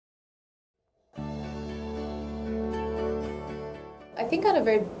I think on a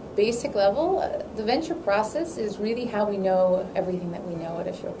very basic level, the venture process is really how we know everything that we know at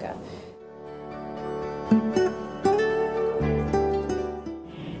Ashoka.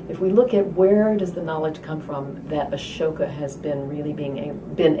 If we look at where does the knowledge come from that Ashoka has been really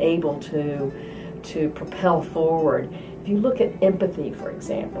been able to propel forward, if you look at empathy, for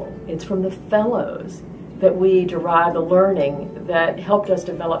example, it's from the fellows that we derive the learning that helped us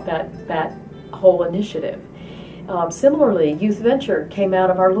develop that whole initiative. Similarly, Youth Venture came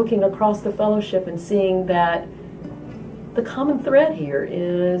out of our looking across the fellowship and seeing that the common thread here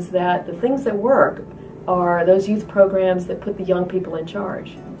is that the things that work are those youth programs that put the young people in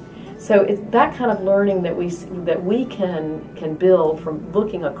charge. So it's that kind of learning that we can build from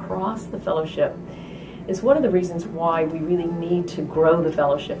looking across the fellowship is one of the reasons why we really need to grow the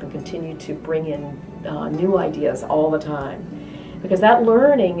fellowship and continue to bring in new ideas all the time. Because that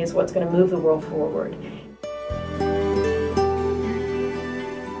learning is what's going to move the world forward.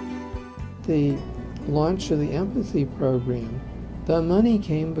 The launch of the Empathy program, the money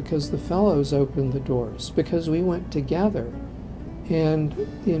came because the fellows opened the doors, because we went together. And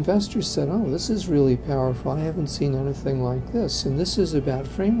the investors said, oh, this is really powerful. I haven't seen anything like this. And this is about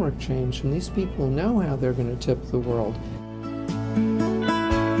framework change. And these people know how they're going to tip the world.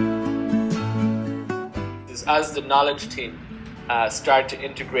 As the knowledge team start to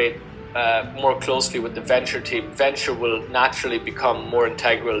integrate more closely with the venture team, venture will naturally become more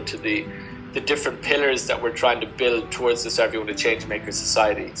integral to the different pillars that we're trying to build towards this Everyone a Changemaker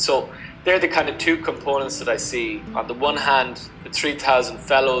society. So they're the kind of two components that I see. On the one hand, the 3,000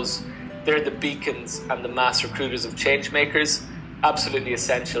 fellows, they're the beacons and the mass recruiters of changemakers, absolutely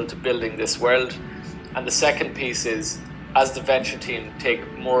essential to building this world. And the second piece is, as the venture team take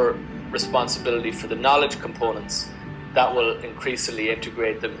more responsibility for the knowledge components, that will increasingly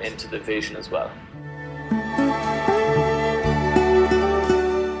integrate them into the vision as well.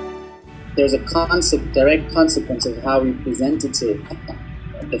 There's a direct consequence of how representative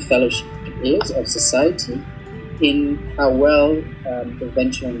the fellowship is of society in how well the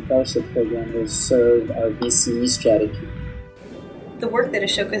venture and fellowship program will serve our VCE strategy. The work that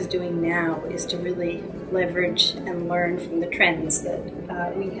Ashoka is doing now is to really leverage and learn from the trends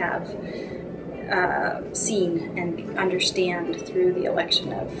that we have seen and understand through the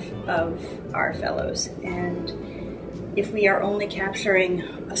election of our fellows. And if we are only capturing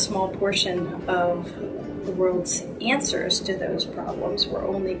a small portion of the world's answers to those problems, we're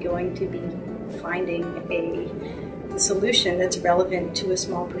only going to be finding a solution that's relevant to a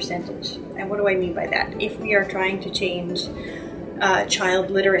small percentage. And what do I mean by that? If we are trying to change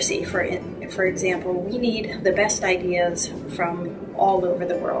child literacy, for example, we need the best ideas from all over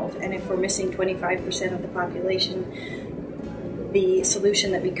the world. And if we're missing 25% of the population, the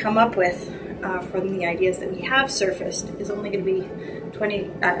solution that we come up with from the ideas that we have surfaced is only going to be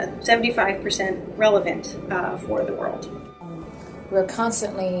 75% relevant for the world. We're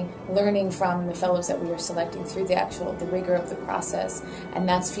constantly learning from the fellows that we are selecting through the rigor of the process, and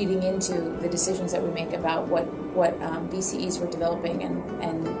that's feeding into the decisions that we make about what VCEs we're developing and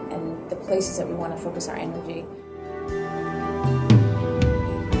the places that we want to focus our energy.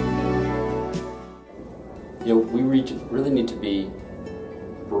 You know, we really need to be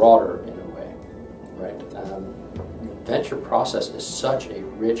broader in a way, right? The venture process is such a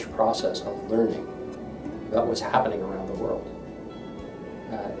rich process of learning about what's happening around the world.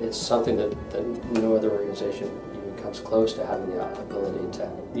 It's something that no other organization even comes close to having the ability to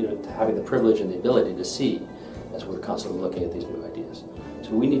having the privilege and the ability to see as we're constantly looking at these new ideas. So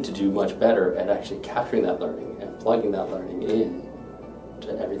we need to do much better at actually capturing that learning and plugging that learning in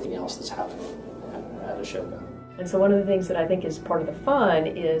to everything else that's happening at Ashoka. And so one of the things that I think is part of the fun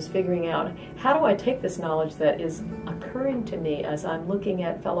is figuring out how do I take this knowledge that is occurring to me as I'm looking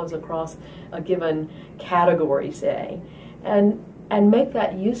at fellows across a given category, say, and make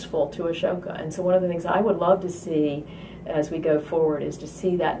that useful to Ashoka. And so one of the things I would love to see as we go forward is to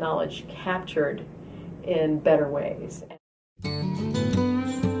see that knowledge captured in better ways.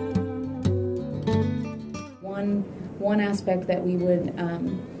 One aspect that we would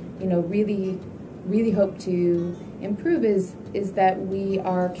really hope to improve is that we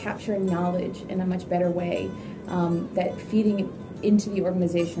are capturing knowledge in a much better way, that feeding it into the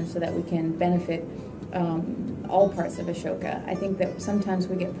organization so that we can benefit all parts of Ashoka. I think that sometimes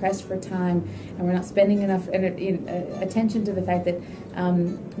we get pressed for time and we're not spending enough attention to the fact that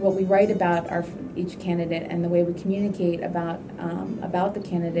what we write about each candidate and the way we communicate about the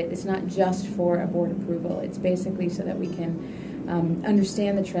candidate is not just for a board approval. It's basically so that we can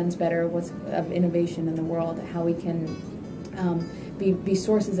understand the trends better, what's of innovation in the world, how we can be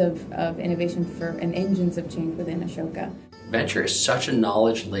sources of innovation for and engines of change within Ashoka. Venture is such a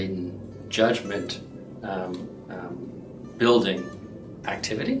knowledge-laden, judgment building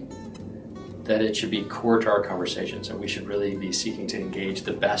activity that it should be core to our conversations, and we should really be seeking to engage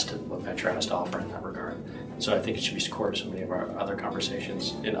the best of what venture has to offer in that regard. So I think it should be core to so many of our other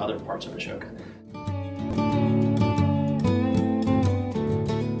conversations in other parts of Ashoka.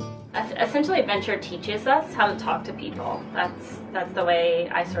 Essentially, venture teaches us how to talk to people. That's the way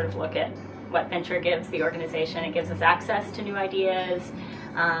I sort of look at what venture gives the organization. It gives us access to new ideas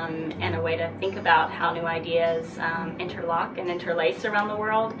and a way to think about how new ideas interlock and interlace around the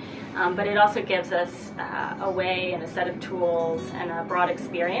world. But it also gives us a way and a set of tools and a broad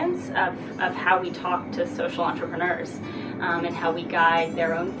experience of how we talk to social entrepreneurs and how we guide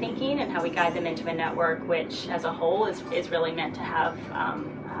their own thinking and how we guide them into a network which as a whole is really meant to have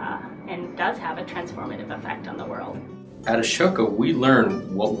and does have a transformative effect on the world. At Ashoka, we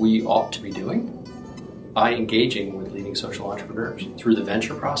learn what we ought to be doing by engaging with leading social entrepreneurs through the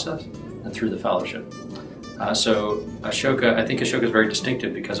venture process and through the fellowship. So Ashoka, I think Ashoka is very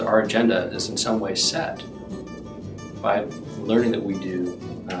distinctive because our agenda is in some ways set by learning that we do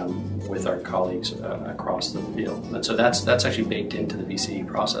with our colleagues across the field. And so that's actually baked into the VCE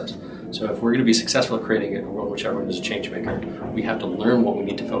process. So if we're going to be successful at creating a world in which everyone is a change maker, we have to learn what we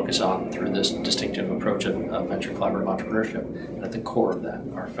need to focus on through this distinctive approach of venture collaborative entrepreneurship. And at the core of that,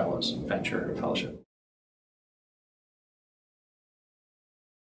 our fellows, venture and fellowship.